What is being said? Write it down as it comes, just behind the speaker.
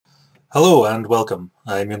Hello and welcome.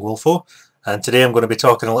 I'm Young Wolfo, and today I'm going to be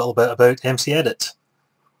talking a little bit about MCEdit.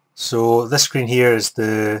 So this screen here is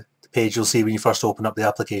the page you'll see when you first open up the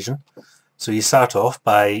application. So you start off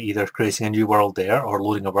by either creating a new world there or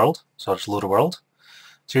loading a world. So I'll just load a world.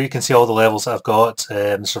 So here you can see all the levels that I've got,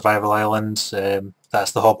 the survival island,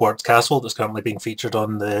 that's the Hogwarts castle that's currently being featured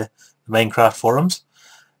on the Minecraft forums.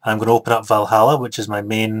 I'm going to open up Valhalla, which is my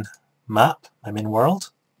main map, my main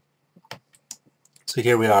world. So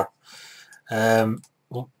here we are.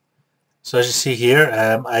 So as you see here,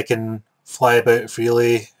 I can fly about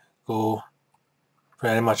freely, go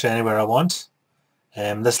pretty much anywhere I want.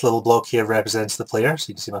 This little block here represents the player, so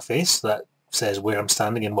you can see my face. That says where I'm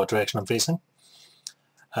standing and what direction I'm facing.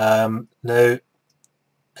 Now, as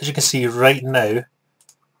you can see right now,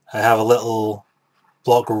 I have a little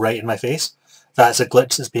block right in my face. That's a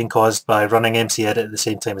glitch that's being caused by running MCEdit at the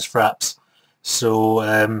same time as Fraps.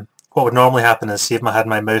 So what would normally happen is, see if I had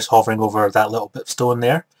my mouse hovering over that little bit of stone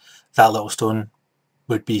there, that little stone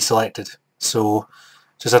would be selected. So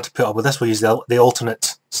just have to put up with this. We'll use the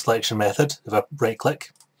alternate selection method if I right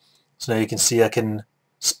click. So now you can see I can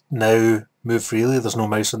now move freely. There's no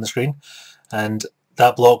mouse on the screen, and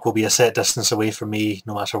that block will be a set distance away from me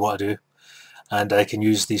no matter what I do. And I can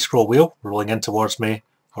use the scroll wheel rolling in towards me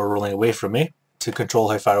or rolling away from me to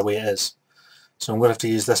control how far away it is. So I'm going to have to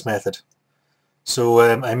use this method. So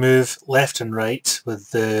I move left and right with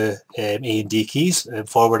the A and D keys,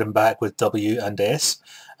 forward and back with W and S,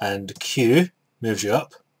 and Q moves you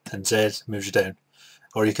up and Z moves you down.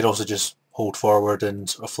 Or you could also just hold forward and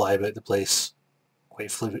sort of fly about the place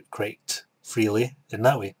quite freely in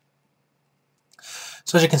that way.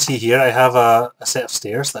 So as you can see here, I have a set of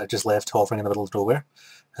stairs that I've just left hovering in the middle of nowhere,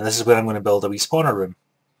 and this is where I'm going to build a wee spawner room.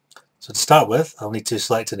 So to start with, I'll need to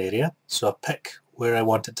select an area, so I'll pick where I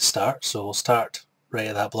want it to start. So we'll start right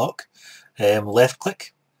at that block, left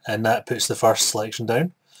click, and that puts the first selection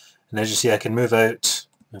down. And as you see, I can move out,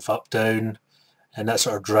 move up, down, and that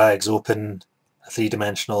sort of drags open a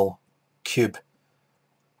three-dimensional cube.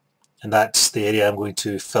 And that's the area I'm going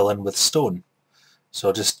to fill in with stone. So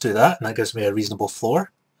I'll just do that, and that gives me a reasonable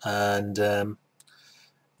floor. And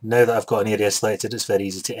now that I've got an area selected, it's very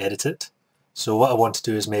easy to edit it. So what I want to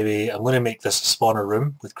do is maybe I'm going to make this a spawner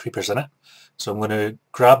room with creepers in it. So I'm going to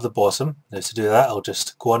grab the bottom. Now to do that, I'll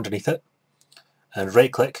just go underneath it and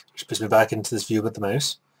right click, which puts me back into this view with the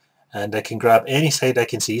mouse. And I can grab any side I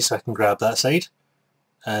can see, so I can grab that side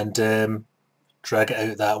and drag it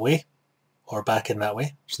out that way or back in that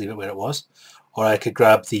way, just leave it where it was. Or I could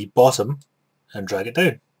grab the bottom and drag it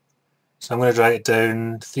down. So I'm going to drag it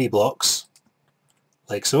down 3 blocks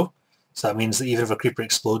like so. So that means that even if a creeper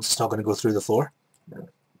explodes, it's not going to go through the floor.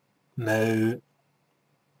 Now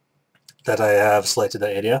that I have selected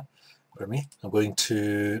that area, I'm going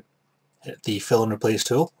to hit the fill and replace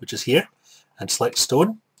tool, which is here, and select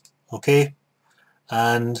stone, OK,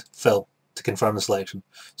 and fill to confirm the selection.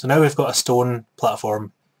 So now we've got a stone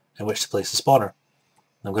platform in which to place the spawner.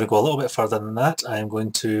 I'm going to go a little bit further than that. I'm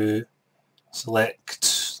going to select,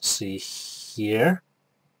 see here,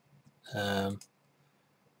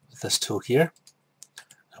 with this tool here.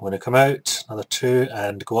 I'm going to come out another 2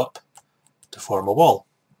 and go up to form a wall.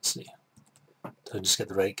 Let's see. So just get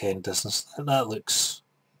the right kind of distance. That looks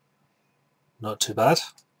not too bad.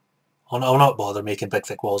 I'll not bother making big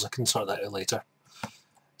thick walls. I can sort that out later.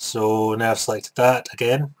 So now I've selected that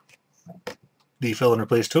again. The fill and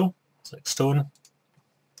replace tool. Select stone.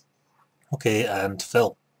 OK, and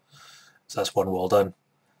fill. So that's one wall done.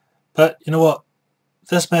 But you know what?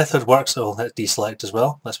 This method works. I'll hit deselect as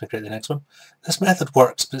well. Let's make it the next one. This method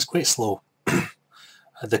works, but it's quite slow.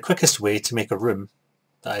 The quickest way to make a room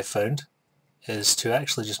that I've found is to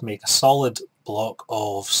actually just make a solid block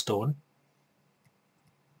of stone.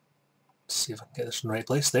 Let's see if I can get this in the right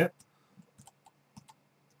place there.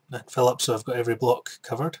 And fill up so I've got every block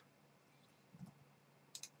covered.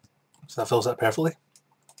 So that fills that perfectly.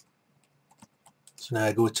 So now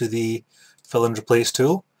I go to the fill and replace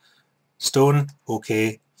tool. Stone,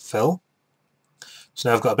 OK, fill. So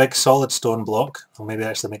now I've got a big solid stone block. I'll maybe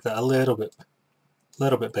actually make that a little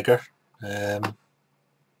bit bigger.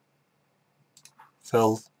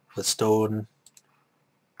 Fill with stone,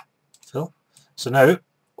 fill. So now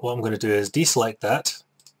what I'm going to do is deselect that,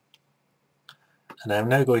 and I'm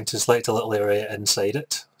now going to select a little area inside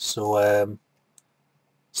it. So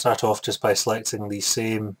start off just by selecting the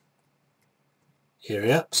same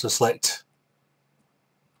area. So select,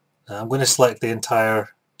 I'm going to select the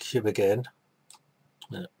entire cube again.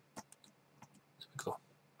 There we go.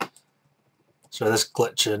 So this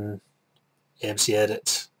glitch in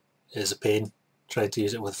MCEdit is a pain. Trying to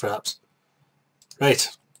use it with Fraps. Right.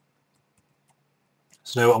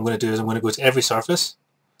 So now what I'm going to do is I'm going to go to every surface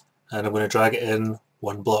and I'm going to drag it in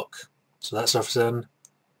one block. So that surface in,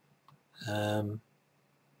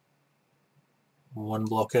 one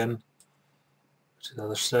block in, to the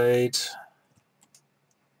other side,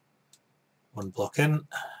 one block in,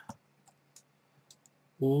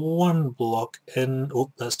 one block in,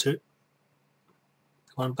 oh that's two,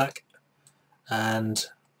 come on back, and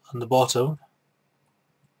on the bottom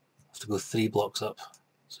I have to go 3 blocks up,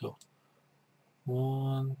 so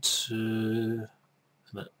 1, 2,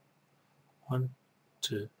 a minute, 1,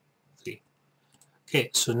 2, 3. Okay,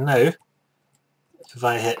 so now if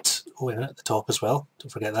I hit, oh wait a minute, the top as well,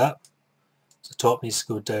 don't forget that, so the top needs to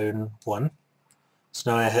go down 1.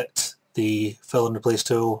 So now I hit the fill and replace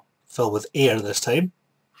tool, fill with air this time,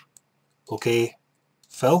 okay,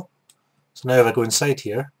 fill. So now if I go inside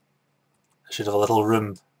here, I should have a little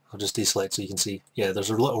room. I'll just deselect so you can see. Yeah, there's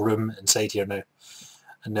a little room inside here now.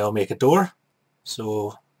 And now I'll make a door.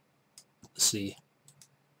 So, let's see.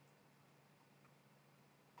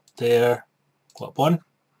 There, go up 1.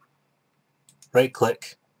 Right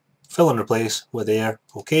click, fill and replace with air,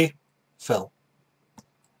 okay, fill.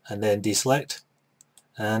 And then deselect.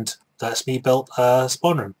 And that's me built a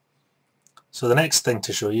spawn room. So the next thing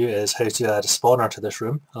to show you is how to add a spawner to this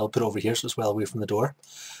room. I'll put it over here so it's well away from the door.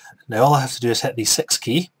 Now all I have to do is hit the 6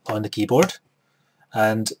 key on the keyboard,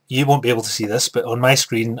 and you won't be able to see this, but on my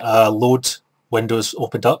screen a load window's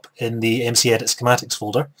opened up in the MCEdit schematics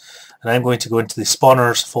folder, and I'm going to go into the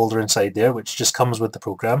spawners folder inside there, which just comes with the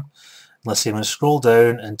program. Let's see, I'm going to scroll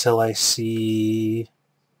down until I see,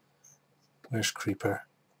 where's Creeper?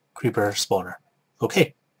 Creeper spawner.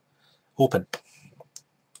 Okay, open.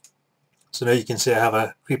 So now you can see I have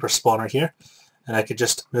a creeper spawner here, and I could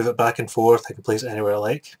just move it back and forth. I can place it anywhere I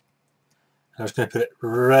like. I'm just going to put it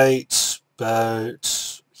right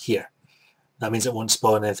about here. That means it won't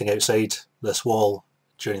spawn anything outside this wall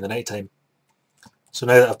during the night time. So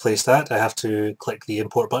now that I've placed that, I have to click the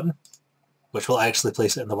import button, which will actually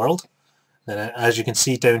place it in the world. Then as you can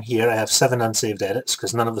see down here, I have 7 unsaved edits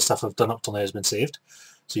because none of the stuff I've done up till now has been saved.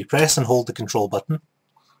 So you press and hold the control button,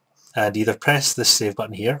 and either press this save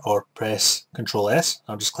button here or press Control S.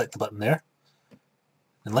 I'll just click the button there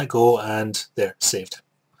and let go, and there, saved.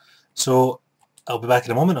 So I'll be back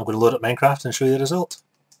in a moment. I'm going to load up Minecraft and show you the result.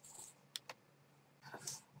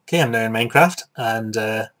 Okay, I'm now in Minecraft,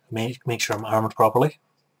 and make sure I'm armoured properly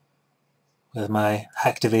with my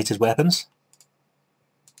activated weapons.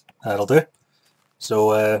 That'll do.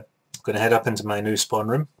 So I'm going to head up into my new spawn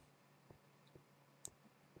room.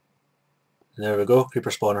 There we go,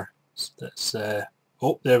 creeper spawner. That's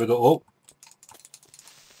oh, there we go. Oh,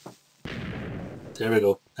 there we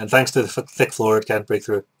go. And thanks to the thick floor, it can't break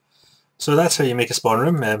through. So that's how you make a spawn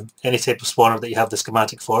room. Any type of spawner that you have the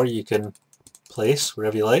schematic for, you can place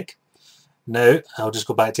wherever you like. Now I'll just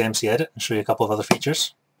go back to MCEdit and show you a couple of other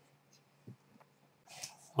features.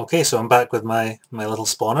 Okay, so I'm back with my little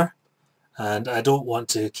spawner, and I don't want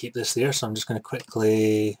to keep this there, so I'm just going to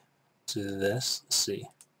quickly do this. Let's see.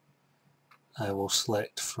 I will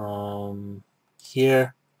select from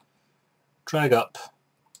here, drag up,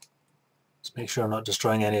 just make sure I'm not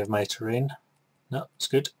destroying any of my terrain. No, it's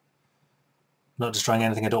good. Not destroying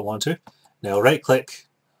anything I don't want to. Now right click,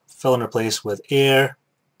 fill and replace with air,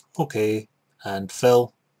 okay, and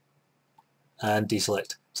fill, and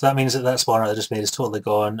deselect. So that means that that spawner I just made is totally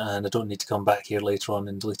gone, and I don't need to come back here later on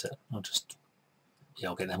and delete it.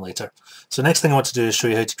 I'll get them later. So next thing I want to do is show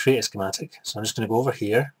you how to create a schematic. So I'm just going to go over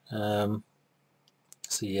here.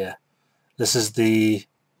 So yeah, this is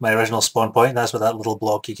my original spawn point. That's what that little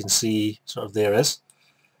block you can see sort of there is.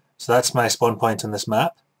 So that's my spawn point on this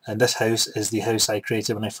map, and this house is the house I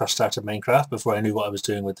created when I first started Minecraft before I knew what I was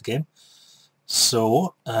doing with the game.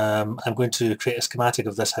 So I'm going to create a schematic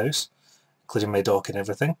of this house, including my dock and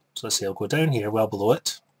everything. So let's see, I'll go down here well below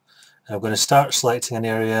it, and I'm going to start selecting an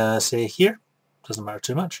area, say here, doesn't matter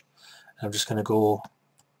too much. And I'm just going to go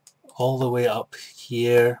all the way up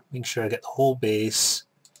here, make sure I get the whole base,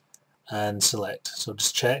 and select. So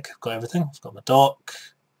just check, I've got everything. I've got my dock,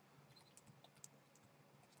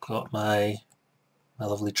 got my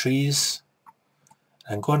lovely trees,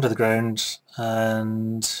 and go under the ground,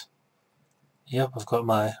 and yep, I've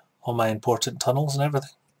got all my important tunnels and everything.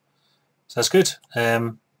 So that's good.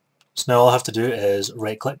 So now all I have to do is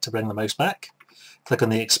right click to bring the mouse back, click on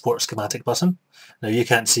the export schematic button. Now you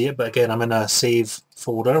can't see it, but again I'm in a save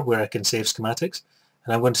folder where I can save schematics,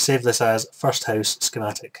 and I'm going to save this as first house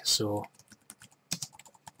schematic. So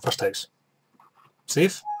first house,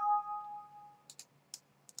 save.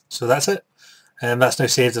 So that's it. That's now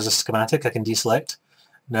saved as a schematic. I can deselect.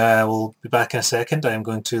 Now we'll be back in a second. I am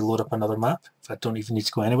going to load up another map. I don't even need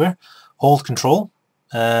to go anywhere. Hold Control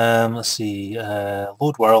Let's see,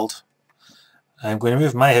 load world. I'm going to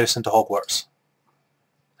move my house into Hogwarts.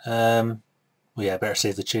 Well, yeah, I better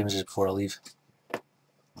save the changes before I leave.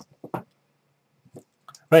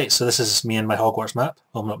 Right, so this is me and my Hogwarts map.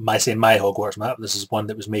 Well, I say my Hogwarts map. This is one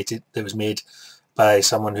that was made by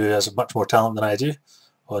someone who has much more talent than I do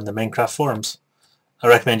on the Minecraft forums. I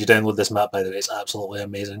recommend you download this map, by the way. It's absolutely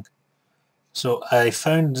amazing. So I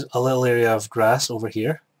found a little area of grass over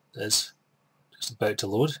here that's just about to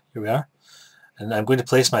load. Here we are. And I'm going to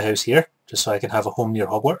place my house here just so I can have a home near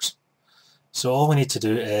Hogwarts. So all we need to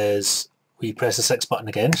do is we press the 6 button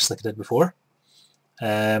again, just like I did before.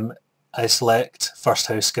 I select first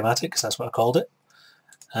house schematic, because that's what I called it.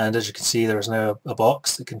 And as you can see, there is now a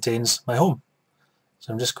box that contains my home.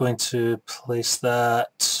 So I'm just going to place that,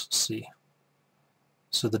 let's see,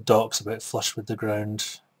 so the dock's about flush with the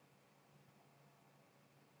ground.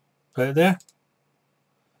 About there.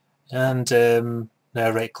 And now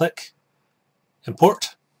right click,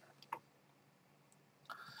 import,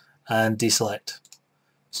 and deselect.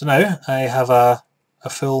 So now I have a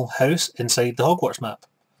full house inside the Hogwarts map.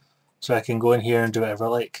 So I can go in here and do whatever I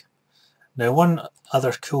like. Now one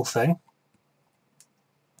other cool thing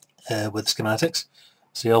with schematics,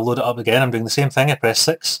 so I'll load it up again. I'm doing the same thing. I press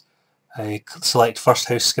 6. I select first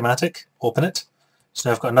house schematic, open it. So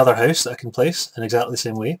now I've got another house that I can place in exactly the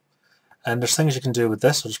same way. And there's things you can do with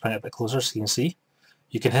this. I'll just bring it a bit closer so you can see.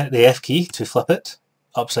 You can hit the F key to flip it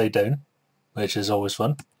upside down, which is always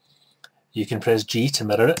fun. You can press G to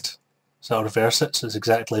mirror it, so I'll reverse it so it's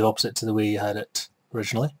exactly opposite to the way you had it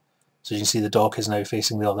originally. So you can see the dock is now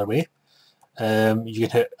facing the other way. You can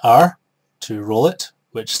hit R to roll it,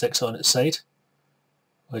 which sticks on its side,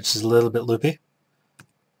 which is a little bit loopy.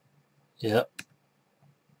 Yep.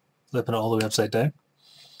 Flipping it all the way upside down.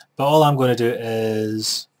 But all I'm going to do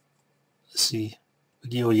is, let's see,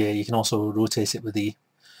 oh yeah, you can also rotate it with E.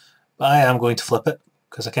 But I am going to flip it,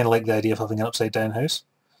 because I kind of like the idea of having an upside down house.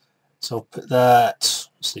 So I'll put that, let's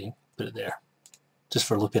see, put it there, just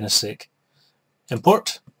for loopiness sake.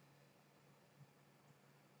 Import.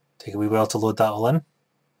 Take a wee while to load that all in.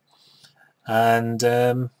 And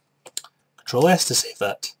Control S to save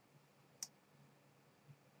that.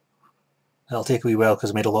 That'll take a wee while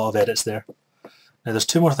because I made a lot of edits there. Now there's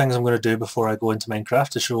 2 more things I'm going to do before I go into Minecraft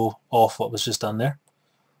to show off what was just done there.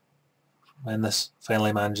 When this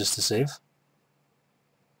finally manages to save.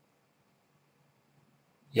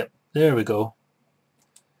 Yep, there we go.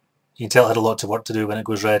 You can tell it had a lot of work to do when it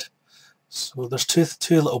goes red. So there's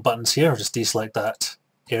two little buttons here. I'll just deselect that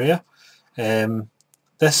area.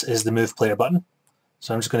 This is the move player button.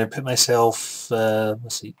 So I'm just going to put myself,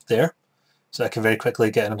 let's see, there. So I can very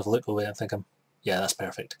quickly get another look away. I'm thinking, yeah, that's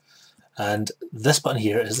perfect. And this button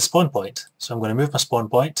here is the spawn point. So I'm going to move my spawn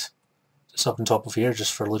point just up on top of here,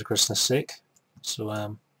 just for ludicrousness sake.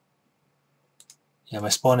 So yeah, my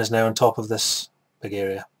spawn is now on top of this big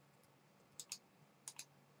area.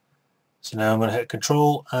 So now I'm going to hit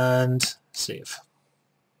Control and save.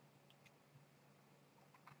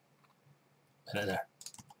 Put it there.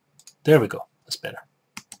 There we go. That's better.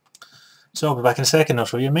 So I'll be back in a second. I'll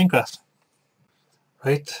show you in Minecraft.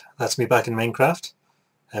 Right, that's me back in Minecraft.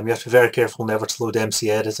 You have to be very careful never to load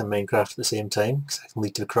MCEdit and Minecraft at the same time, because that can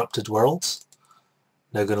lead to corrupted worlds.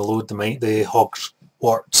 Now going to load the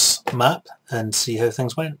Hogwarts map and see how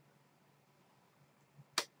things went.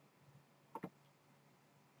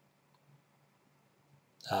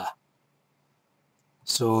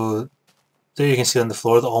 So there you can see on the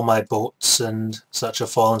floor that all my boats and such have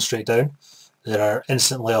fallen straight down. There are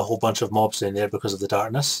instantly a whole bunch of mobs down there because of the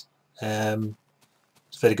darkness.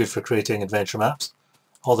 It's very good for creating adventure maps.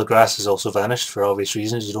 All the grass has also vanished for obvious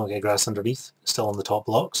reasons. You don't get grass underneath. It's still on the top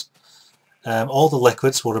blocks. All the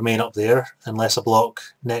liquids will remain up there unless a block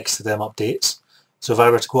next to them updates. So if I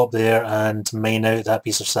were to go up there and mine out that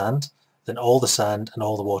piece of sand, then all the sand and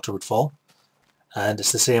all the water would fall. And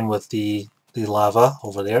it's the same with the lava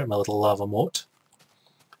over there, my little lava moat.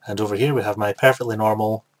 And over here we have my perfectly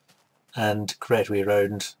normal and correct way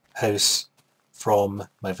around house from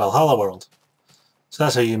my Valhalla world. So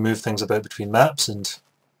that's how you move things about between maps and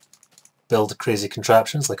build crazy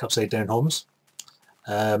contraptions like upside down homes.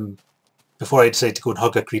 Before I decide to go and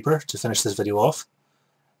hug a creeper to finish this video off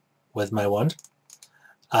with my wand,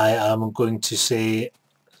 I am going to say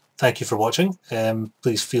thank you for watching.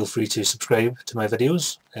 Please feel free to subscribe to my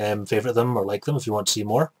videos, favourite them or like them if you want to see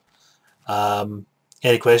more.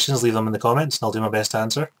 Any questions, leave them in the comments and I'll do my best to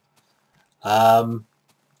answer. I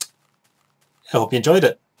hope you enjoyed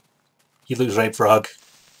it. He looks ripe for a hug.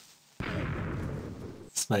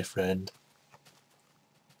 It's my friend.